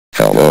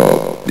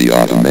Hello, the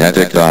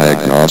automatic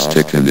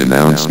diagnostic and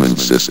announcement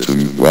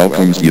system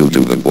welcomes you to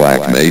the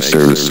Black Mesa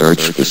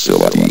Research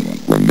Facility.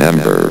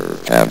 Remember,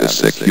 have a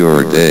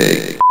secure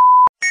day.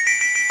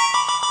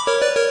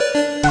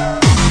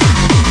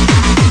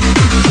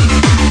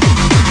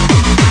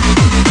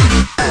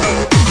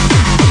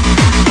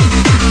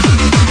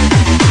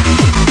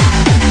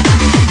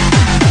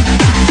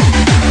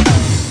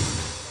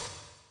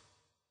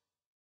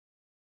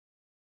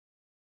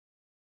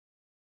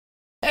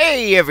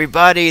 Hey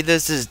everybody,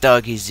 this is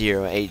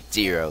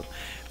Doggy080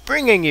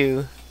 bringing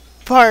you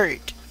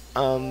part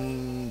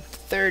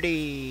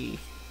 43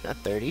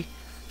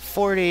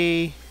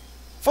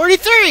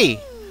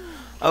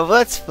 of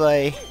Let's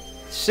Play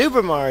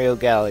Super Mario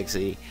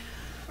Galaxy.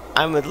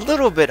 I'm a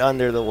little bit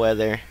under the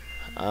weather,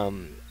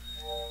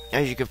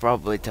 as you could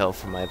probably tell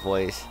from my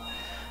voice.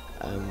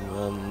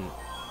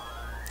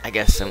 I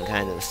guess some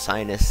kind of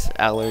sinus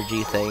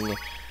allergy thing,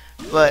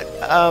 but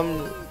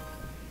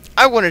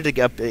I wanted to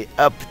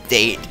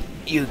update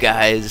you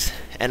guys,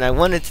 and I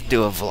wanted to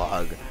do a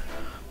vlog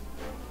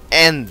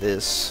and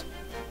this,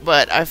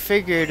 but I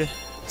figured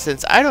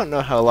since I don't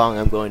know how long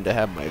I'm going to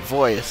have my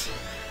voice,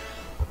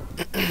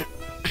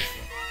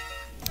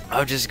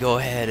 I'll just go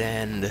ahead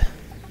and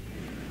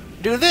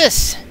do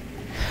this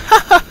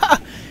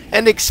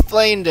and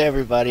explain to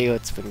everybody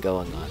what's been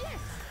going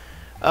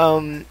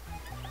on.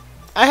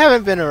 I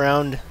haven't been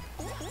around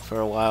for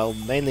a while,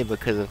 mainly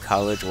because of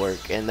college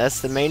work, and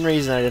that's the main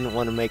reason I didn't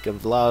want to make a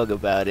vlog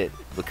about it,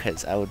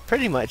 because I would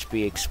pretty much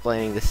be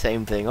explaining the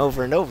same thing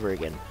over and over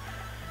again.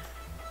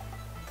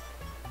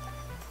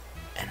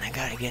 And I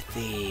gotta get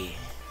the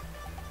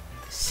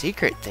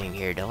secret thing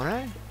here, don't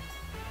I?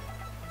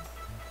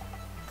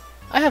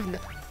 I have no...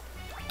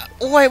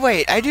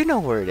 Wait, I do know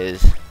where it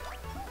is.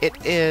 It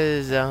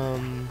is, there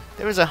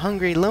was a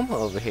hungry Luma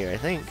over here, I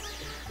think.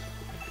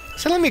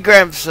 So let me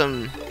grab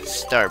some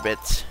star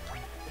bits.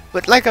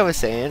 But like I was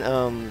saying,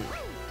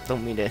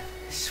 don't mean to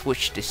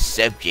switch the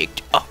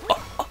subject.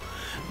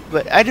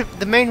 But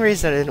the main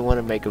reason I didn't want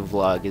to make a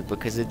vlog is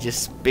because it'd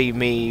just be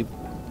me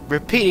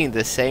repeating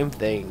the same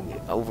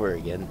thing over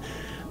again.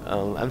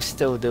 I'm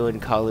still doing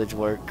college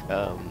work.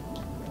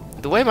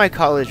 The way my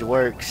college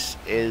works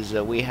is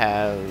we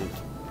have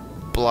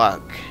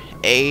Block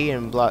A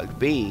and Block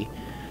B,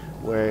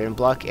 where in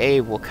Block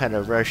A we'll kind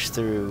of rush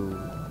through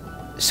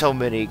so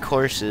many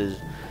courses,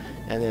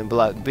 and then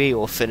Block B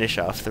will finish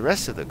off the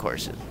rest of the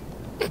courses.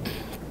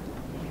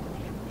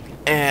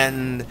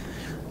 And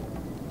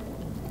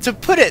to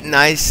put it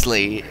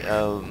nicely,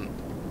 a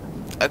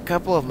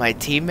couple of my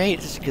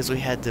teammates, because we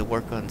had to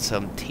work on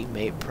some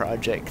teammate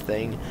project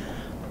thing,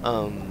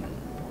 I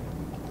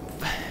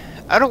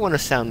don't want to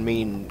sound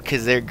mean,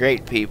 because they're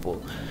great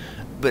people,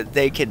 but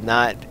they could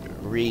not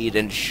read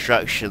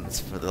instructions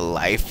for the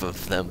life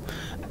of them.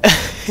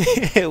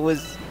 It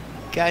was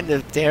kind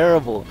of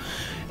terrible.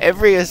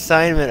 Every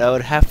assignment I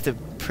would have to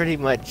pretty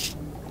much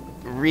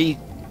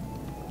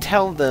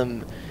retell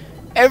them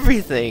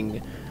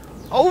everything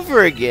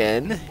over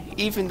again,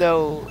 even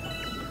though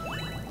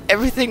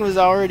everything was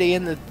already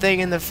in the thing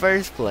in the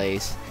first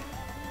place.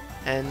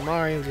 And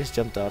Mario just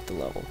jumped off the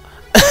level.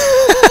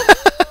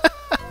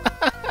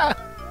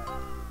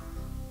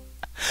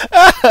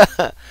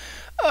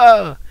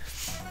 Oh.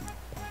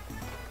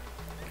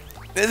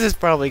 This is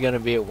probably gonna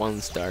be a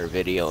 1-star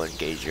video in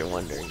case you're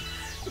wondering.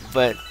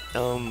 But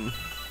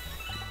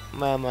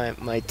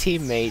my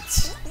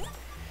teammates,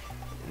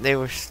 they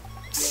were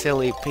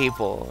silly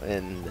people,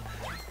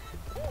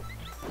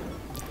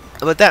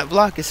 but that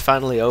block is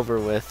finally over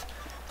with,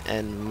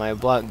 and my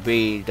Block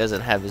B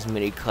doesn't have as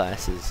many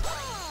classes,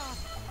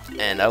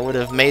 and I would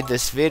have made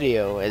this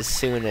video as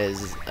soon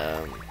as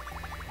I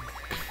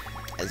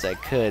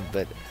could,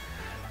 but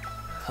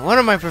one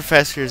of my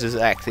professors is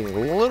acting a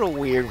little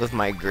weird with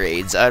my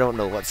grades. I don't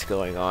know what's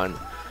going on,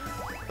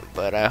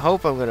 but I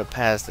hope I'm gonna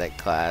pass that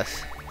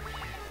class.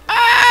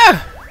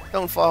 Ah!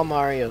 Don't fall,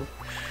 Mario.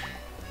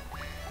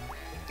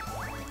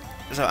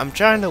 So I'm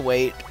trying to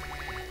wait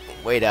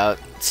out,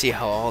 see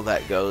how all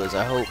that goes.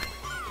 I hope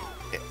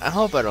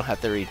I don't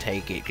have to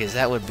retake it, because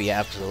that would be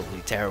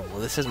absolutely terrible.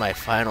 This is my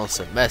final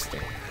semester,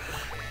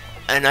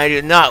 and I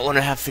do not want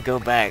to have to go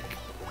back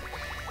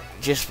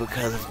just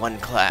because of one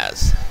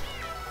class.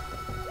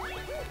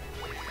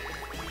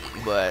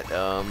 But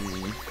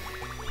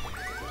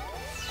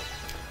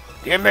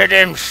give me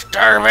them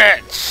star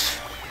bits.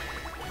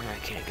 I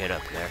can't get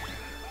up there.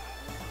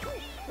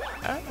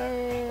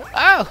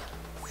 Oh!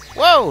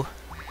 Whoa!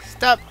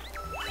 Stop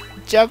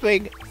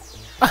jumping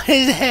on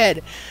his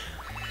head.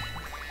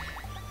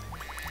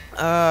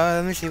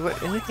 Let me see.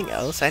 What? Anything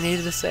else I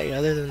needed to say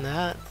other than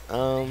that?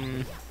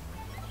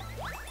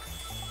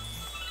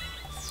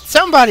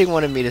 Somebody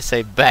wanted me to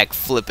say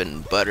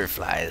backflipping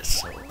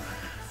butterflies, so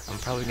I'm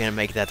probably gonna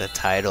make that the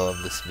title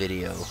of this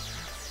video.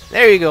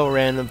 There you go,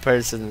 random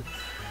person.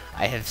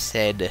 I have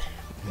said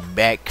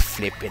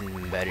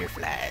backflipping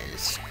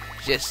butterflies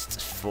just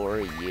for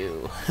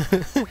you.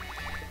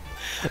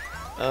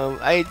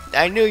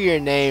 I knew your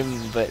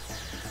name, but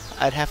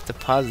I'd have to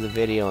pause the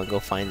video and go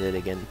find it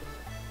again.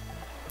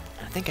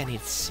 think I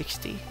need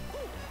 60.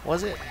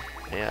 Was it?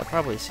 Yeah,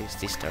 probably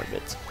 60 star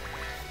bits.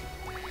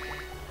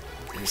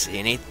 Let me see,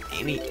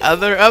 any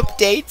other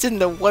updates in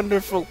the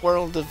wonderful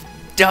world of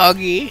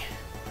Doggy?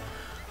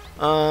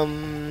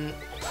 I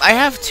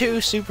have two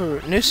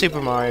new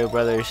Super Mario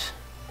Brothers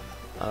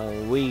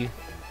Wii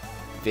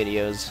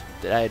videos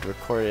that I had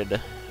recorded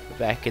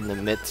back in the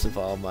midst of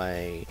all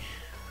my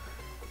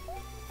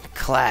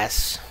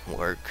class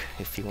work,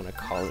 if you want to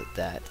call it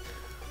that.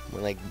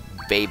 More like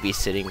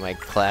babysitting my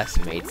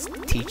classmates,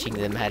 teaching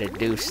them how to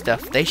do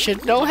stuff they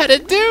should know how to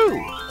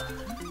do.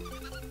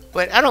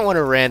 But I don't want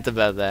to rant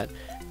about that.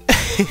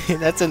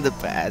 That's in the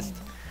past.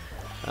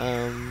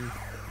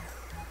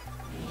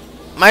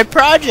 My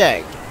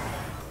project.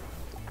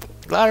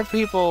 A lot of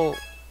people,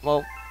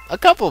 well, a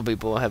couple of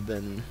people have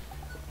been.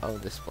 Oh,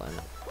 this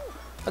planet.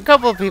 A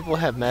couple of people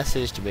have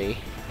messaged me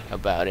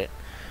about it,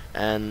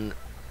 and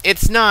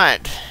it's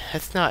not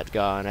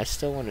gone. I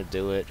still want to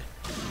do it,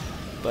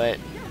 but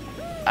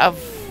I've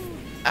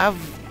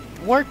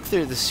worked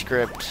through the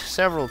script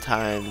several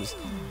times,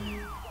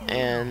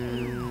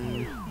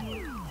 and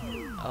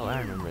oh,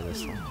 I remember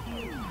this one.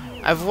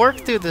 I've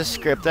worked through the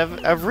script.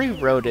 I've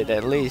rewrote it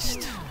at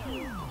least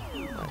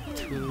what,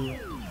 2,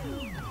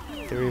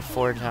 3,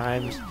 4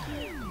 times,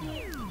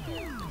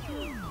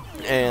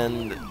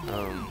 and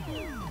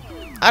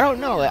I don't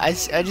know. I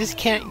just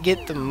can't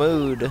get the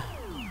mood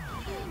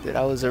that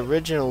I was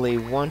originally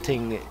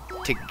wanting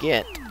to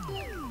get.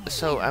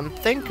 So I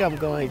think I'm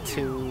going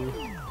to.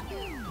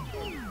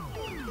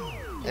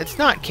 It's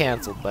not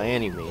canceled by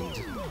any means,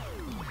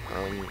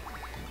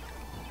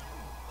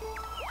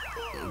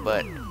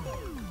 but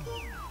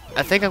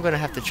I think I'm gonna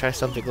have to try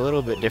something a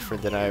little bit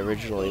different than I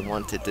originally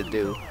wanted to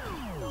do.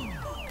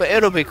 But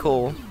it'll be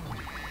cool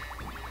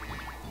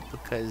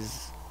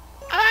because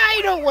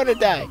I don't want to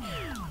die.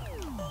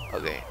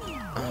 Okay.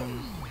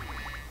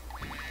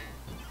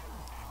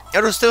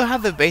 It'll still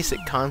have the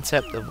basic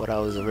concept of what I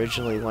was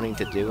originally wanting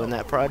to do in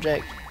that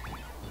project,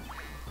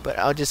 but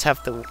I'll just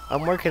have to.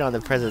 I'm working on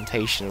the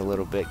presentation a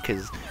little bit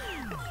because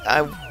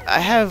I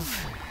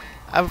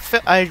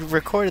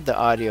recorded the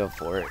audio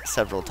for it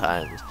several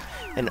times,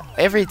 and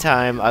every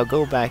time I'll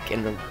go back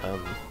and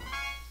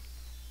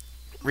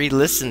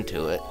re-listen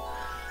to it,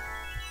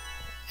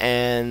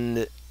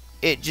 and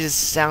it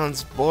just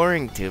sounds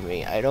boring to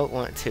me. I don't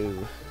want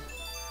to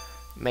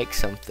make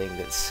something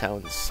that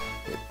sounds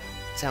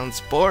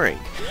boring.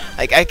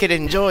 Like, I could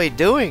enjoy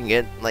doing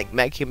it, like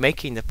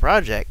making the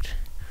project.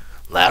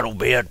 That'll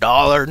be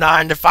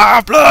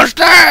 $1.95 plus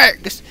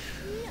tax.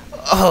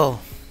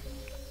 Oh,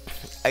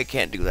 I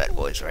can't do that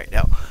voice right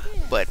now,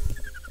 but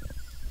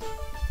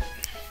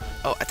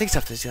oh, I think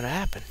something's gonna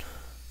happen.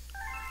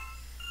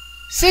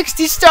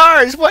 60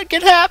 stars. What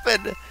could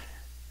happen?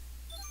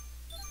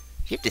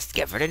 You've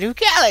discovered a new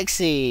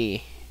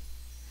galaxy.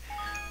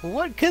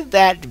 What could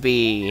that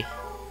be?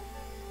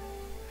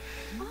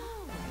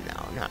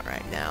 No, not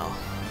right now.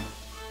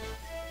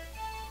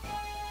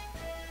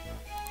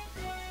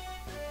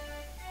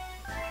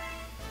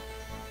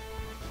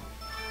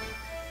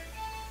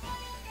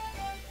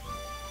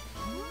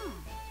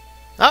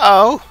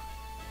 Uh-oh.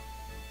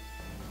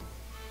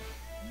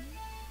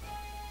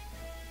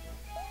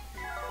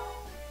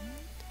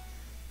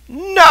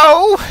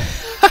 No!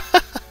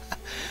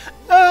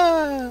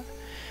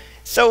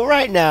 So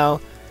right now,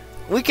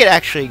 we could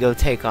actually go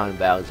take on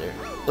Bowser.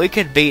 We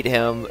could beat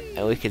him,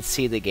 and we could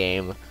see the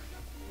game.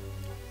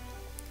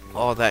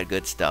 All that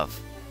good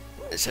stuff.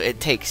 So it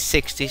takes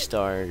 60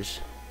 stars.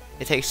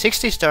 It takes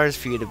 60 stars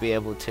for you to be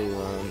able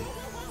to,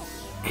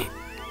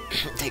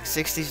 it takes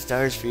 60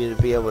 stars for you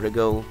to be able to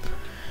go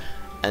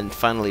and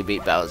finally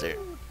beat Bowser.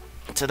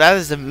 So that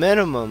is the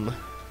minimum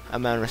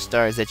amount of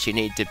stars that you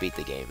need to beat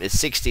the game, is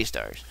 60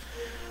 stars.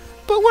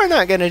 But we're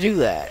not gonna do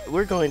that.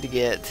 We're going to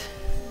get,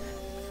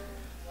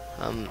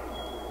 I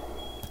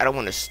don't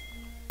want to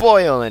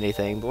spoil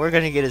anything, but we're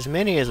gonna get as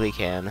many as we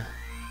can.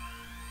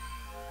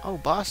 Oh,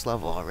 boss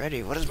level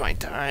already. What is my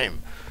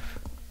time?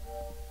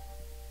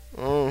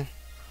 Oh,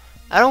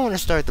 I don't want to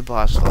start the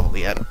boss level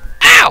yet.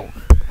 Ow!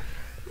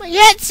 My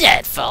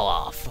headset fell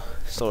off.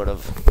 Sort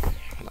of.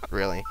 Not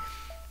really.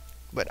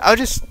 But I'll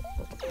just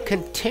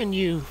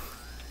continue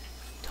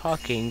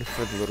talking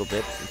for a little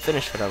bit and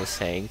finish what I was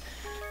saying.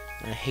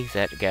 I hate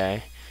that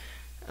guy.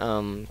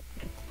 What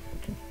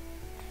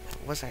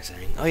was I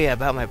saying? Oh yeah,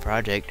 about my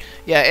project.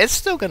 Yeah, it's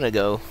still gonna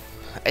go.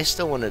 I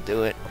still want to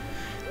do it.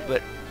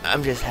 But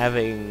I'm just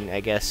having, I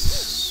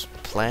guess,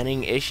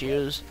 planning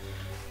issues.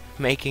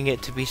 Making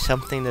it to be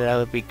something that I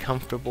would be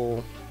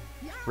comfortable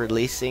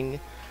releasing.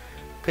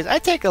 Because I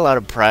take a lot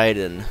of pride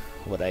in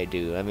what I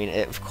do. I mean,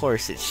 of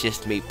course, it's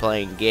just me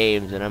playing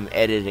games and I'm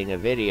editing a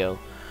video.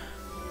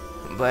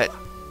 But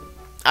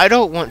I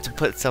don't want to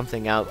put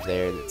something out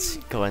there that's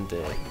going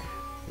to,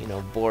 you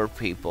know, bore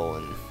people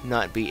and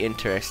not be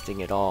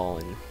interesting at all.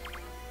 And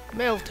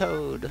Mail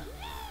Toad,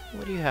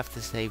 what do you have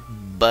to say,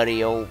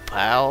 buddy, old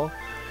pal?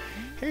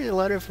 Here's a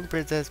letter from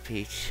Princess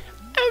Peach.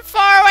 I'm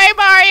far away,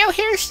 Mario.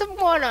 Here's some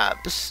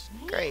one-ups.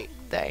 Great,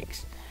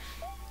 thanks.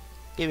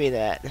 Give me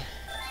that.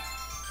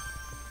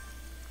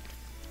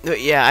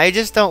 But yeah, I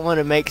just don't want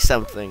to make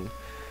something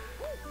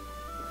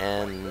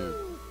and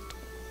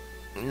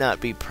not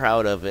be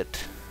proud of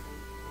it.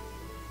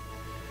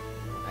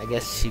 I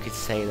guess you could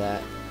say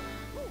that.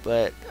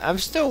 But I'm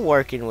still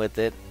working with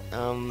it.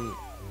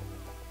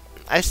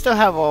 I still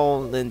have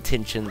all the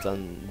intentions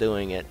on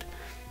doing it.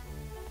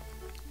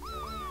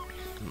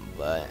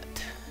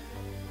 But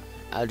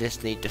I'll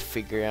just need to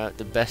figure out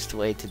the best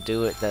way to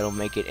do it that'll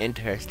make it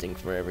interesting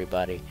for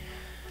everybody.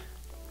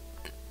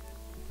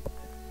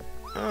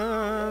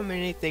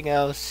 Anything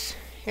else?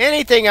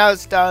 Anything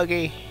else,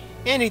 doggy?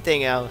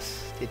 Anything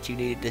else that you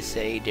needed to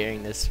say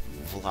during this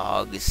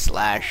vlog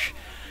slash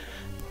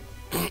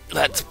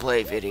let's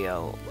play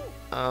video?